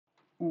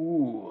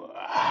Ooh,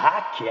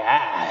 hot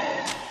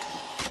guys.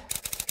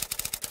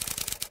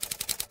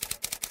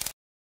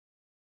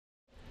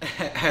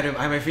 How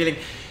am I feeling?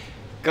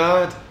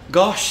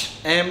 Gosh,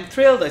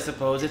 thrilled, I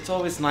suppose. It's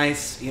always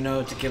nice, you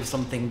know, to give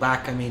something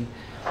back. I mean,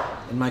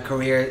 in my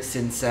career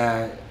since,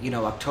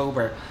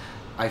 October,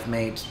 I've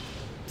made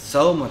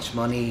so much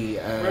money,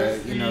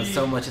 you know,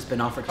 so much has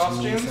been offered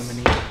costumes? to me, so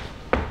many...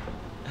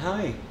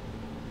 Hi.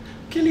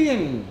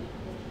 Killian.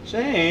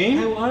 Shane.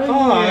 How are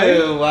Hi.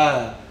 you?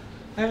 I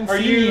haven't Are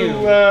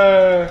seen you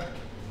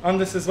on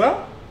this as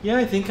well? Yeah,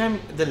 I think I'm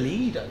the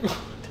lead. I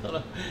don't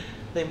know.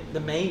 The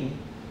main.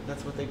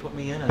 That's what they put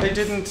me in as. They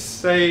didn't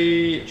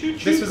say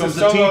this was Comes a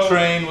the solo. tea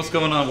train. What's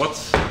going on?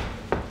 What's?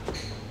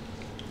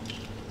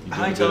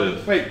 Hi,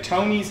 Tony. Wait,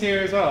 Tony's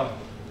here as well.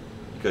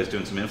 You guys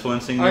doing some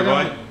influencing I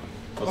nearby? don't-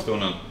 What's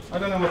going on? I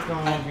don't know what's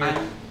going on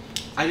here.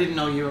 I didn't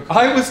know you were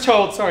coming. I was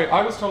told this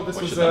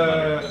What was should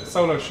that a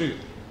solo shoot.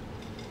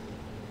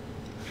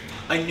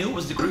 I knew it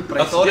was the group, but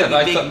I That's- thought yeah, it'd be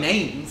I big thought-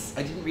 names.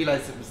 I didn't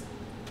realise it was...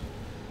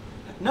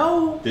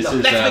 No! This No,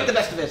 is, let's make the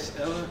best of it.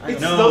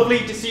 It's No. lovely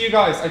to see you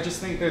guys. I just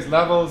think there's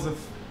levels of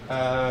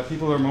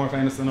people who are more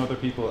famous than other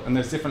people, and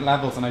there's different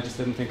levels, and I just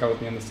didn't think I would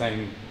be in the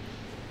same.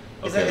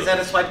 Is that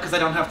a swipe because I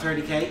don't have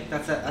 30k?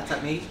 That's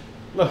at me?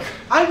 Look,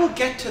 I will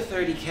get to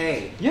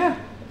 30k, yeah,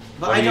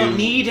 but What I do don't you-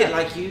 need it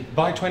like you.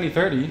 by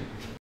 2030.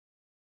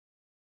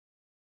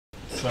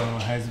 So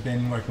how's it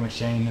been working with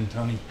Shane and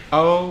Tony?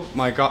 Oh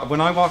my god, when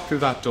I walked through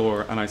that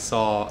door and I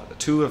saw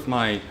two of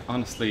my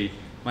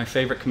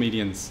favorite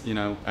comedians, you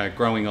know,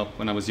 growing up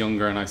when I was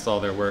younger, and I saw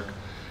their work,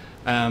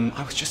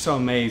 I was just so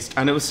amazed,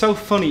 and it was so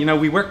funny. You know,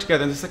 we worked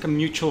together, and there's like a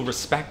mutual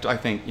respect, I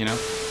think, you know.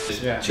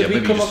 Yeah. Should we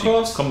maybe come just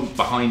across? come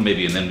behind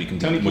maybe, and then we can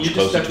Tony, be can much you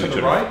just closer step to to each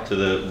the other. right? To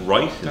the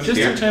right. It's Just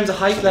here. in terms of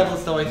height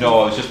levels, though, I think. No,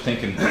 I was just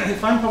thinking.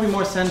 If I'm probably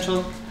more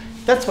central,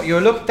 that's what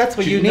that's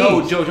what you need.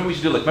 No, Joe, we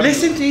should do like.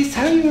 Listen to these,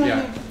 tell you.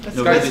 Yeah. Let's,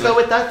 No, let's maybe go like-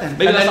 with that then.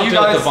 Maybe And let's then not you do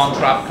like the guys- Von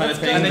Trapp kind of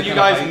thing. And then you kind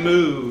of guys height.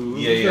 move.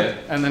 Yeah, yeah.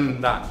 And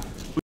then that.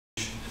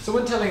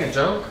 Someone telling a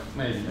joke,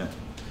 maybe. Yeah.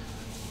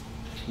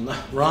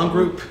 Wrong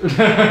group.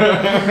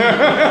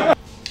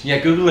 Yeah,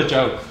 Google a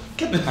joke.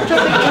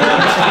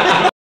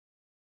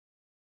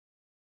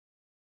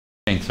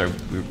 Sorry,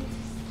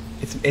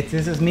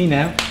 This is me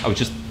now. I was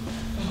just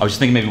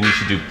thinking maybe we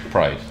should do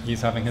Pride.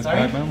 He's having his Sorry?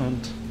 pride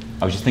moment.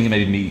 I was just thinking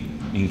maybe me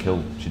and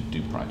Kill should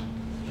do Pride.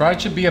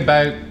 Pride should be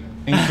about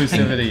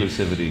inclusivity.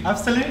 Inclusivity.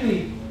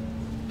 Absolutely.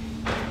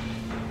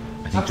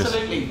 I think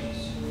Absolutely.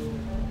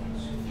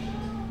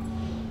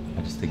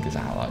 I just think as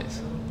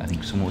allies. I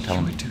think someone would tell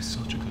them. do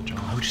such a good job.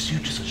 I would just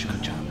do such a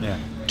good job. Yeah.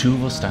 Two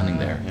of us standing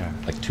there, Yeah.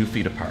 like 2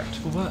 feet apart.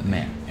 What?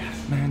 Man.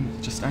 Man,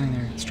 just standing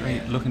there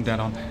straight, looking dead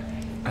on.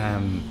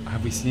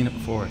 Have we seen it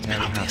before? Yeah,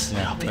 we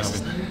have.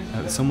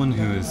 Yeah, someone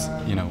who has,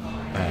 you know,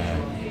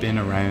 been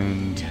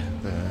around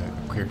the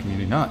queer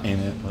community, not in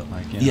it, but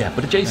like, you know, Yeah,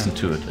 but adjacent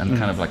to it, and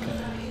kind of like,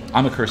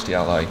 I'm a Kirsty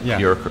ally, Yeah.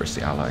 you're a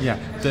Kirsty ally. Yeah.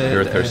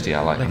 You're a thirsty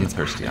ally, like I'm a it's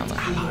thirsty ally.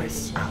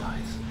 Allies.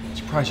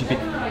 Pride should be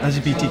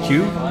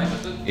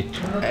LGBTQ. It,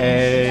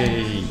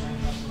 A.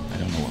 I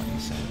don't know what you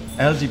said.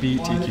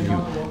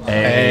 LGBTQ.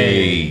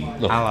 Hey,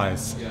 look,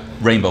 Allies.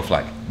 rainbow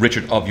flag.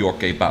 Richard of York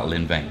gave battle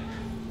in vain.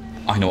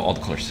 I know all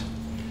the colours.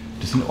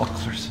 Does he know all the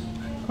colours?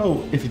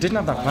 Oh, if you didn't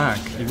have that black,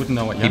 you wouldn't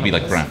know what yellow He'd be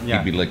like is. brown.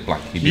 Yeah. He'd be like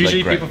black. He'd be Usually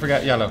like grey. people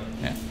forget yellow.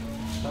 Yeah.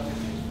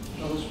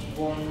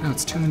 No,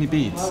 it's too many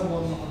beads.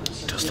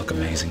 It does look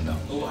amazing though.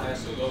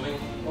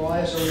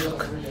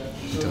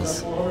 It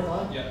does.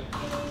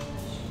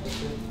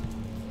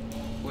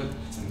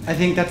 I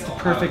think that's the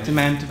perfect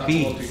amount of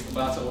beads.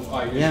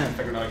 Yeah.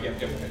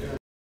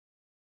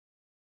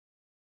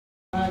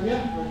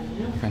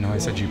 I know I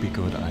said you'd be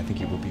good, and I think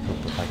you will be good,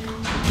 but like,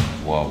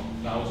 Wow.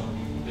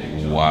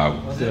 Wow.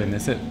 did I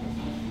miss it?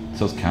 It's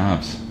those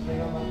calves.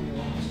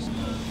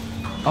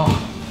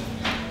 Oh.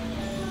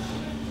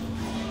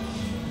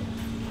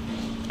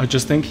 I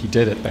just think he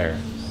did it there.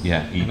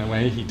 Yeah, In a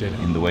way, he did it.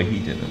 in the way he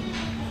did it,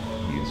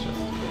 he is just.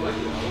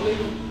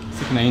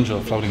 It's like an angel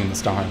floating in the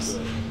stars.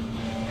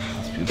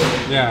 It's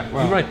beautiful. Yeah,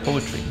 well, You write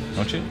poetry,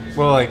 don't you?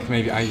 well, like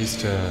maybe I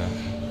used to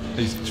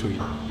tweet.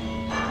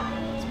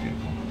 It's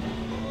beautiful.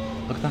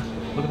 Look at that.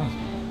 Look at that.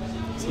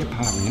 Is he a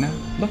ballerina?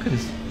 Look at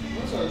this.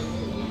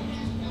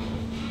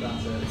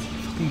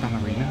 Fucking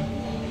ballerina.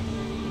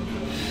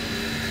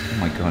 Oh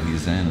my god,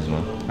 he's Zen as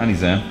well. And he's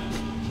Zen.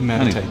 He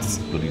meditates.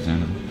 And he's bloody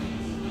Zen.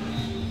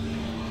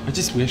 I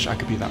just wish I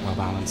could be that well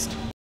balanced.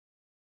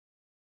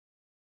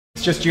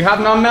 It's just, do you have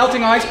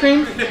non-melting ice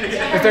cream?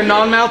 Is there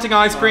non-melting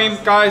ice cream?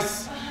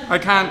 Guys, I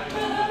can't.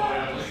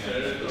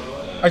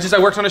 I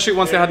worked on a shoot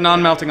once, they had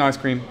non-melting ice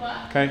cream.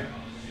 Okay.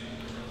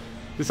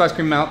 This ice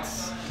cream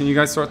melts. Can you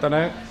guys sort that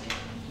out?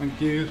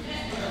 Thank you.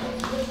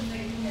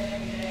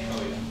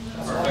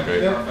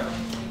 Great.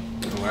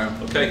 Wow.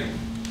 Okay.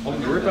 Oh,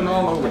 you're ripping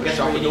all over I guess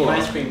we're eating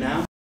ice cream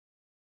now.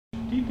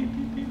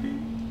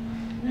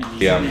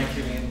 Yeah.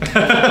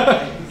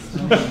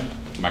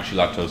 I'm actually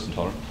lactose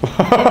intolerant.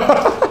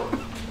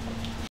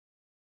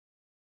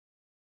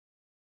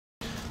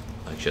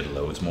 I should have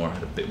loads more. I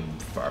had a bit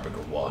far bigger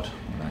wad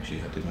when I actually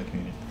had to do my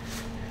communion.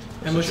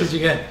 How much did you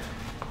get?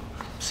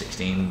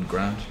 16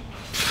 grand.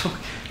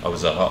 I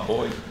was a hot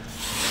boy.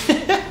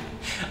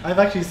 I've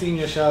actually seen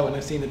your show and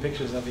I've seen the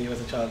pictures of you as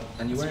a child,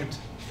 and you weren't.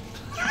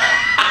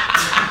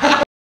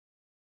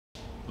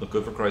 Look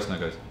good for Christ now,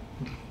 guys.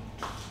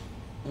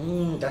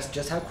 That's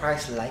just how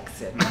Christ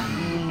likes it.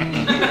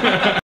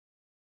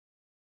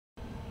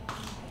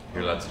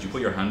 Here, lads, did you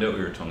put your hand out or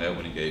your tongue out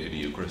when he gave you the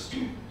Eucharist?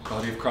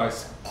 Body of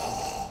Christ.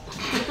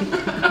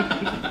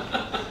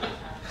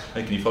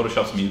 Hey, can you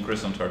Photoshop some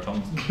Eucharist onto our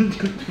tongues?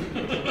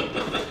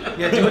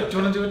 Yeah, do you want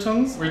to do it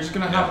tongues? We're just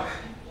gonna have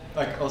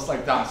like us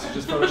like that. So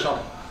just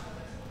Photoshop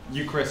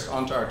Eucharist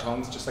onto our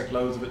tongues, just like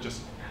loads of it,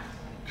 just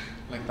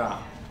like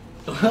that.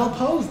 Well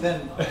posed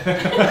then.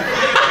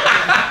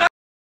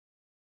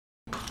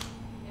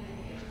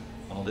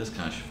 All this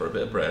cash for a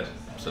bit of bread,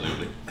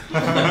 absolutely.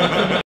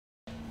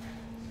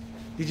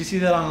 Did you see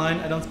that online?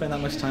 I don't spend that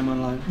much time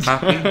online.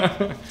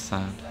 Happy,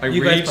 sad. I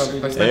You guys read. probably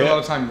I do. spend a lot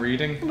of time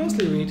reading. I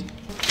mostly read.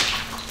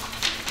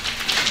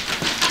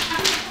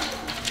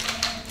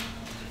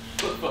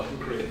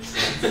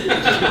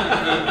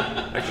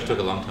 Actually took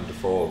a long time to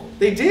fall.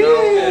 They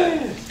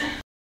did!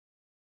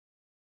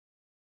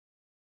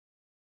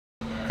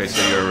 Okay,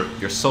 so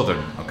you're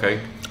southern, okay?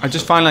 I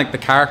just find like the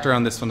character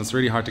on this one is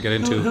really hard to get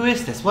into. Who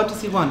is this? What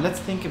does he want? Let's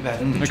think about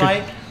it.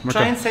 Okay.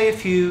 Try and say a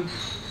few.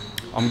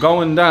 I'm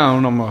going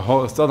down. I'm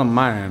a southern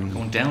man.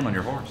 Going down on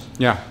your horse.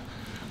 Yeah.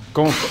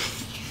 Going.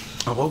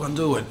 Oh, what gonna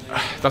do it?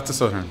 That's a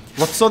southern.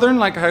 What's southern?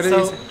 Like how do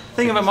you? So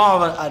think of it more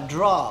of a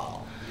draw.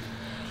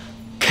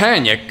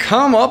 Can you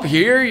come up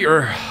here?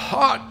 You're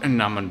hot,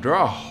 and I'm a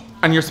draw.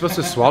 And you're supposed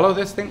to swallow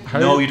this thing? How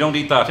No, do you don't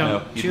eat that. Don't No,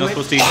 chew you're not it.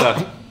 supposed to eat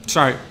that.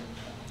 Sorry.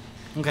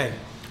 Okay.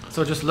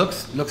 So just look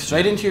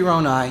straight into your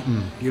own eye.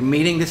 You're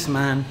meeting this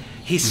man.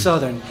 He's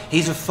southern.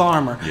 He's a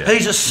farmer. Yeah.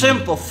 He's a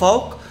simple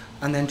folk.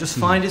 And then just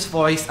find his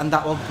voice, and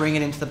that will bring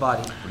it into the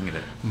body. Bring it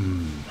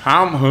in.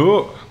 How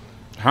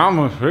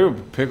much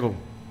pickle?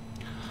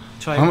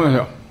 Try.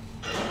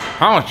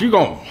 How much you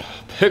gonna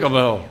pick a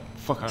little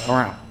fucking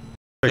around?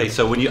 Okay,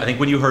 so when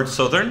you heard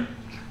southern,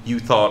 you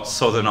thought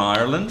Southern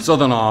Ireland.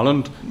 Southern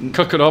Ireland,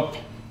 cook it up.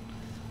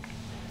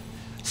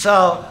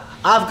 So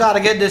I've got to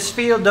get this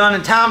field done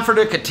in time for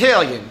the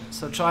cotillion.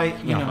 So try,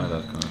 you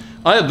know.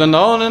 I have been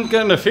down and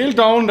getting the field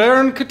down there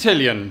in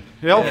Cotillion.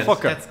 Hell, Yes, fuck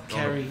it. That's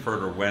Kerry.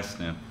 Further west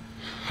now.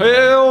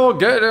 Hell,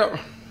 get it.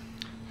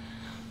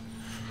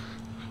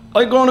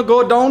 I'm gonna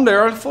go down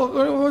there and fuck it.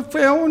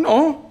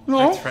 No.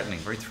 Very threatening,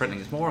 very threatening.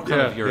 It's more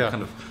kind of, you're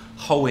kind of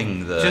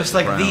hoeing the Just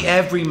like ground. the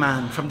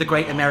everyman from the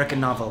great American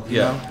novel. You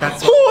know?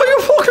 That's Oh, you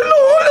fucking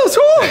know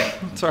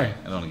this. Sorry.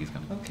 I don't think he's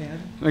going to. okay.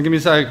 Now give me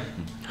a sec.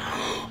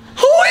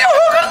 Oh, you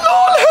fucking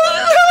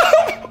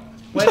know.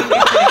 When do you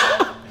think?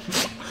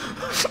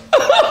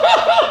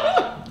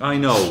 I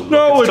know. Look,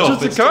 No, it's tough,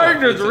 just the tough.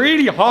 character. It's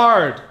really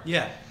hard.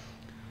 Yeah.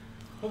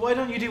 Well, why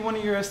don't you do one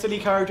of your silly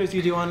characters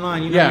you do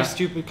online? You know, Yeah. your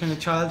stupid kind of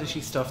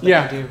childishy stuff that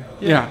Yeah. you do.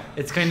 Yeah.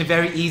 It's kind of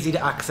very easy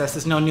to access.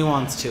 There's no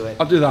nuance to it.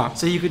 I'll do that.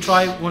 So you could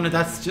try one of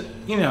that's just,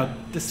 you know,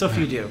 the stuff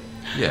you do.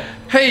 Yeah.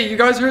 Hey, you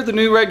guys heard the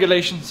new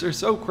regulations? They're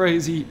so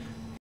crazy.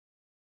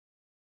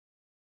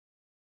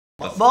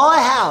 Boy,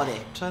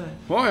 howdy. Try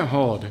that. Boy,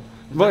 howdy.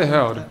 Boy,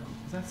 howdy.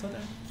 Is that so there?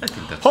 I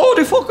think that's.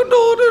 Howdy fucking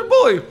do it,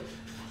 boy.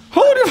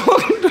 Howdy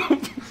fucking do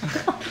it.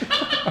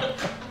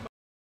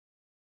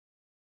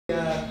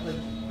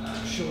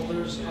 Like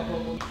shoulders up.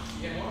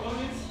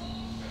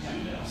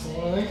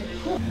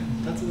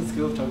 That's what the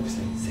school of talk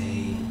saying.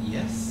 Say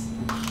yes.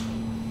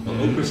 Well,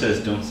 Oprah says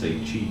don't say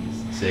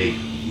cheese. Say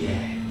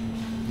yeah.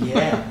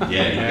 Yeah.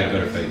 Yeah, you got a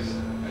better face.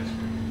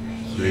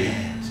 3,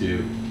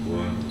 2,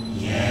 1.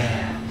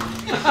 Yeah.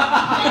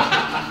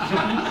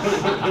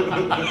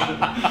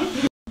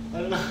 I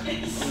don't know.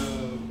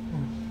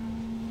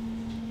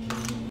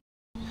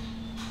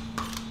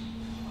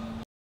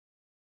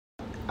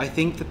 I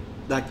think that,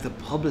 like the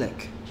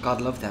public,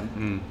 God love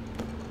them,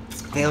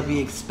 they'll be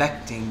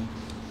expecting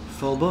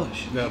full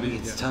bush.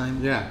 It's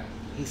time. Yeah.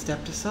 He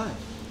stepped aside.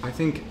 I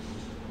think.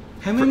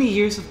 How many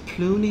years of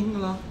plooning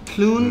along?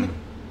 Ploon?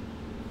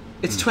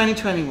 It's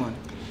 2021.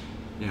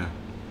 Yeah.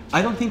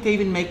 I don't think they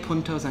even make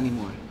puntos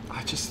anymore.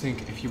 I just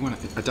think if you want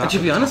to But to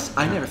be honest,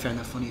 I never found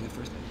that funny in the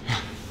first place.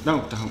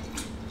 No, don't.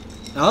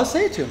 I'll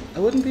say it to him. I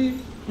wouldn't be.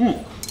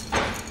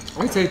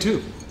 I'd say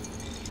too.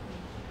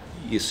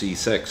 You see,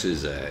 sex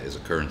is a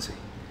currency,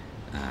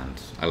 and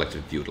I like to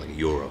view it like a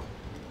euro.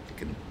 You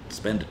can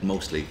spend it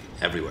mostly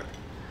everywhere,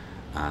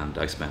 and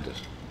I spend it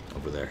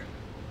over there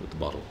with the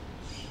bottle.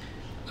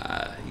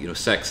 You know,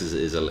 sex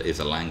is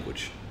a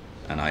language,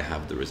 and I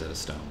have the Rosetta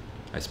Stone.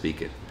 I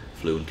speak it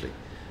fluently,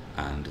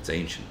 and it's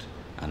ancient,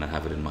 and I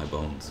have it in my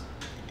bones.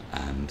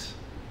 And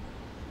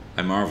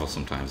I marvel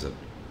sometimes at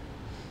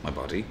my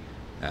body.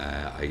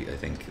 I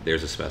think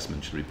there's a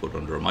specimen should be put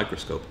under a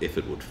microscope if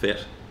it would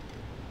fit.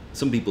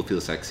 Some people feel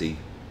sexy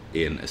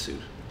in a suit.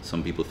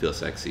 Some people feel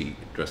sexy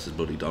dressed as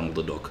bloody Donald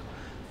the Duck.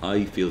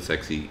 I feel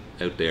sexy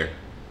out there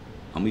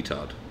on me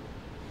Todd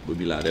with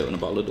me lad out in a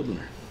bottle of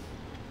Dubliner.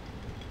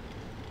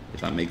 If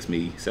that makes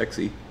me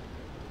sexy,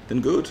 then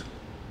good.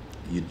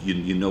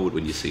 you know it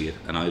when you see it,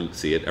 and I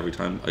see it every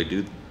time I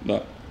do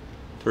that.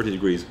 30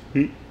 degrees,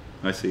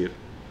 I see it.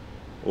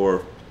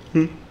 Or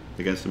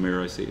against the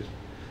mirror, I see it.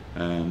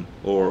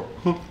 Or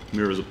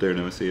mirror's up there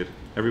now, I see it.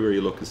 Everywhere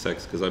you look is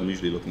sex, because I'm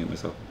usually looking at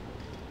myself.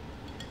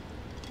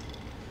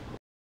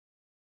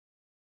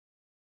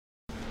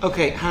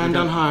 Okay, hand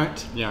on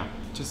heart. Yeah.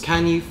 Just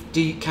Can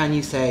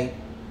you say,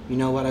 you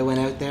know what? I went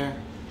out there,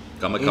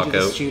 Got my into cock the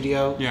out.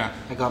 studio. Yeah.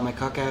 I got my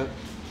cock out.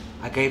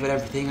 I gave it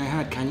everything I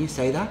had. Can you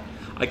say that?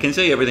 I can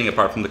say everything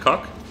apart from the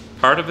cock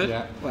part of it.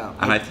 Yeah. Well,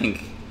 And I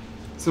think,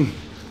 some.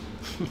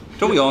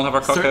 don't we all have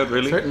our cock out,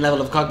 really? certain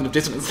level of cognitive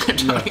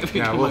dissonance.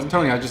 Yeah. Well,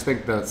 Tony, I just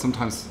think that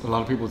sometimes a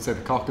lot of people would say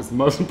the cock is the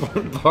most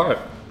important part.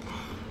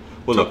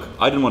 Well, look,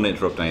 I didn't want to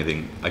interrupt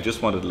anything. I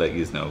just wanted to let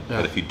you know Yeah.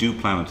 that if you do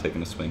plan on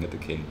taking a swing at the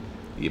king,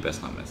 you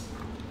best not miss.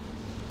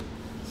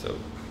 So,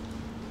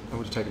 I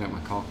would have taken out my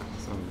cock.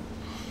 So.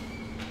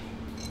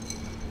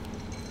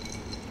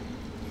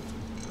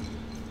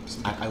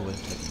 I would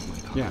have taken my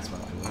cock Yeah. as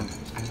well. I would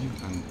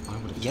have. And I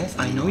would have. Yes,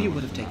 I know you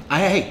would have taken.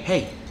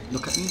 Hey,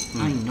 look at me.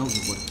 I know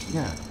you would have.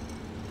 Yeah.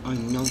 I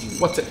know you.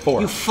 What's it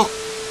for? You fuck.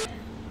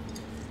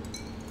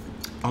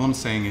 All I'm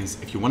saying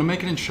is, if you want to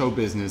make it in show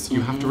business,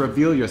 you have to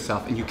reveal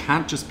yourself, and you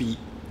can't just be.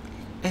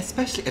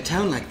 Especially a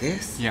town like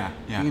this. Yeah.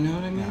 You know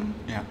what I mean?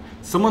 Yeah.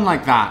 Someone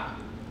like that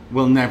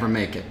will never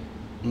make it.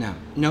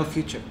 No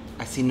future.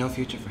 I see no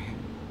future for him.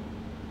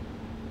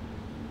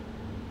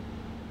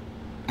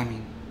 I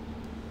mean,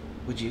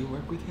 would you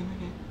work with him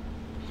again?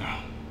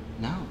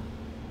 No.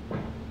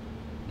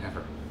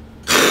 Never.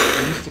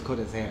 He used to cut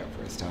his hair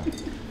for a start.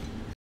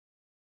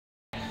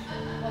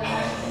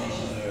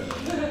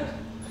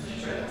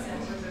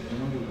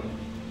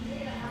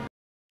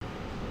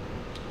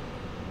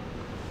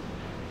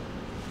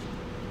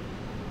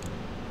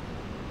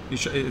 You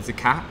sure it's a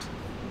cat?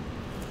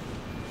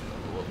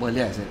 Well,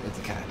 yes, it's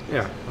a cat.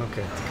 Yeah.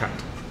 Okay, it's a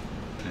cat.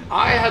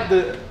 I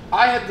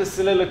had the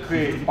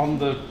soliloquy on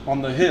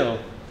the hill,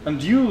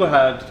 and you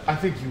had, I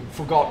think you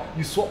forgot,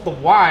 you swapped the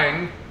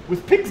wine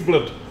with pig's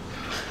blood.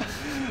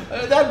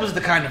 That was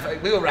the kind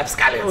of, we were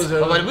rapscallions.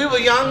 But we were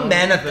young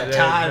men at the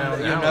time,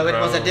 you know, it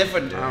was a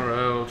different.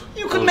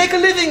 You could make a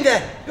living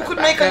then. You could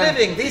make a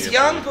living. These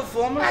young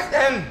performers. Back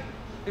then,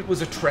 it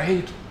was a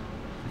trade.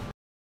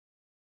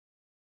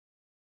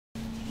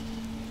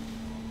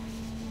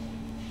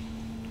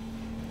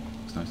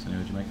 it's nice to know.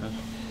 Did you make that?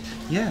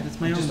 Yeah, that's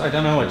my own. I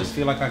don't know, I just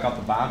feel like I got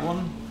the bad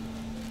one.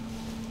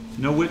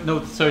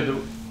 No, sorry.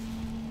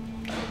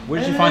 Where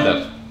did you find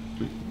that?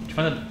 Did you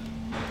find that?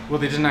 Well,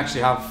 they didn't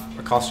actually have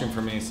a costume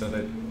for me, so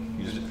they.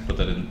 You just put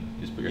that in.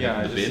 You just put your Yeah,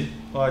 head in the bin.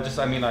 Well,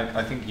 I mean,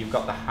 I think you've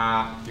got the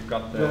hat, you've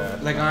got the.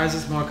 Like ours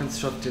is more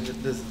constructed.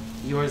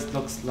 Yours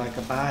looks like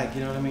a bag.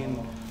 You know what I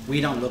mean? We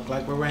don't look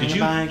like we're wearing Did a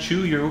you bag.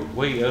 chew your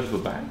way out of a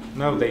bag?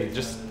 No, they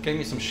just gave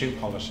me some shoe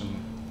polish and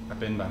a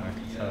bin bag.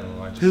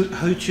 So I just.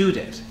 Who chewed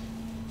it?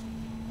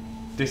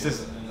 This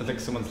is like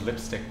someone's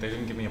lipstick. They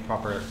didn't give me a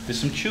proper. There's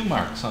some chew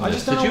marks on I this.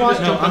 just don't Did you know why-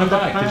 just no, jump on a on the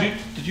bag? bag.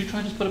 Did you try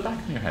to just put a bag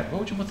on your head? What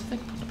would you want to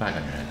think? Putting a bag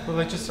on your head. Well,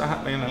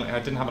 I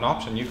didn't have an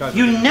option. You guys.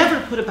 You never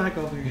put a bag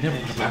over your You never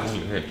head. put a bag on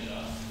your head.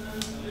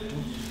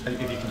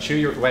 If you can chew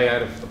your way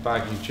out of the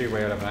bag, you can chew your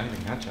way out of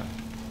anything, can't you?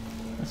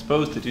 I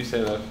suppose, did you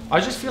say that? I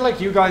just feel like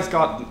you guys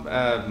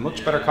got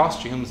much better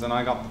costumes than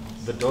I got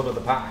the dud of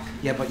the pack.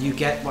 Yeah, but you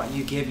get what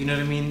you give. You know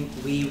what I mean?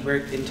 We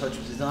worked in touch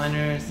with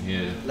designers.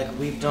 Yeah. Like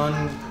we've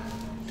done.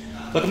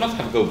 Look, I'm not to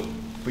have a go,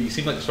 but you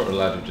seem like the sort of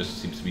lad who just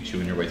seems to be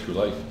chewing your way through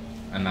life,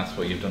 and that's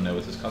what you've done now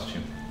with this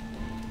costume.